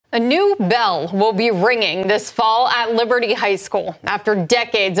A new bell will be ringing this fall at Liberty High School. After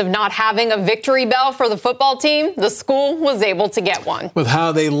decades of not having a victory bell for the football team, the school was able to get one. With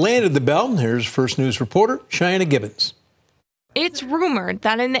how they landed the bell, here's First News reporter Cheyenne Gibbons. It's rumored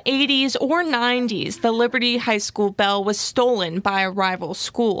that in the 80s or 90s, the Liberty High School bell was stolen by a rival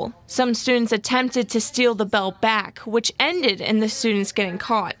school. Some students attempted to steal the bell back, which ended in the students getting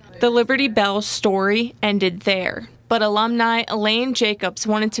caught. The Liberty Bell story ended there. But alumni Elaine Jacobs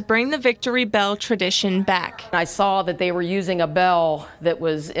wanted to bring the Victory Bell tradition back. I saw that they were using a bell that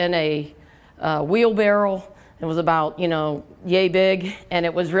was in a wheelbarrow. It was about, yay big, and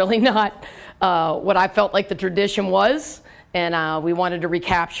it was really not what I felt like the tradition was. And we wanted to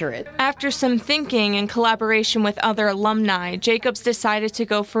recapture it. After some thinking and collaboration with other alumni, Jacobs decided to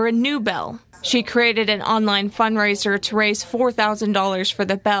go for a new bell. She created an online fundraiser to raise $4,000 for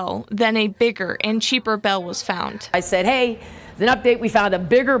the bell. Then a bigger and cheaper bell was found. I said, hey, as an update, we found a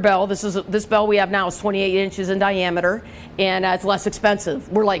bigger bell. This bell we have now is 28 inches in diameter, and it's less expensive.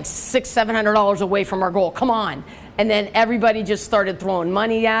 We're like $600-700 away from our goal. Come on. And then everybody just started throwing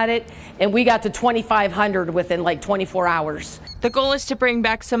money at it, and we got to $2,500 within like 24 hours. The goal is to bring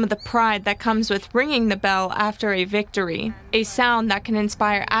back some of the pride that comes with ringing the bell after a victory, a sound that can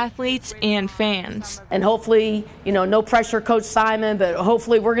inspire athletes and fans. And hopefully, no pressure, Coach Simon, but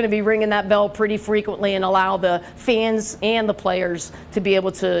hopefully we're going to be ringing that bell pretty frequently and allow the fans and the players to be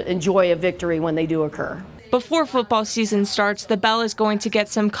able to enjoy a victory when they do occur. Before football season starts, the bell is going to get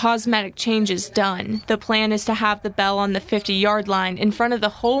some cosmetic changes done. The plan is to have the bell on the 50-yard line in front of the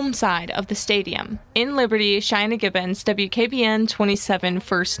home side of the stadium. In Liberty, Cheyenne Gibbons, WKBN 27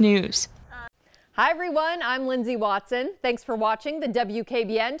 First News. Hi, everyone. I'm Lindsay Watson. Thanks for watching the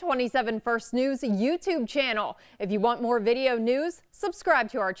WKBN 27 First News YouTube channel. If you want more video news, subscribe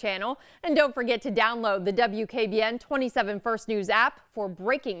to our channel. And don't forget to download the WKBN 27 First News app for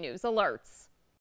breaking news alerts.